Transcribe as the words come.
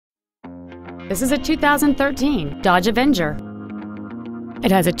This is a 2013 Dodge Avenger.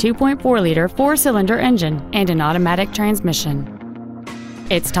 It has a 2.4-liter four-cylinder engine and an automatic transmission.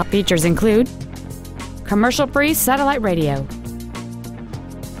 Its top features include commercial-free satellite radio,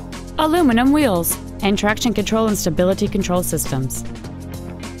 aluminum wheels, and traction control and stability control systems.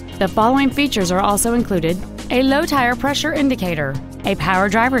 The following features are also included: a low tire pressure indicator, a power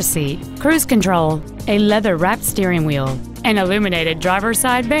driver's seat, cruise control, a leather-wrapped steering wheel, an illuminated driver's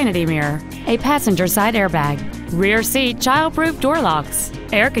side vanity mirror, a passenger side airbag, rear seat child-proof door locks,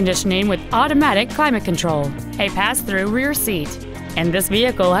 air conditioning with automatic climate control, a pass-through rear seat, and this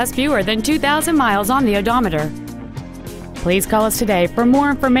vehicle has fewer than 2,000 miles on the odometer. Please call us today for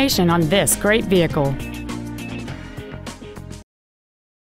more information on this great vehicle.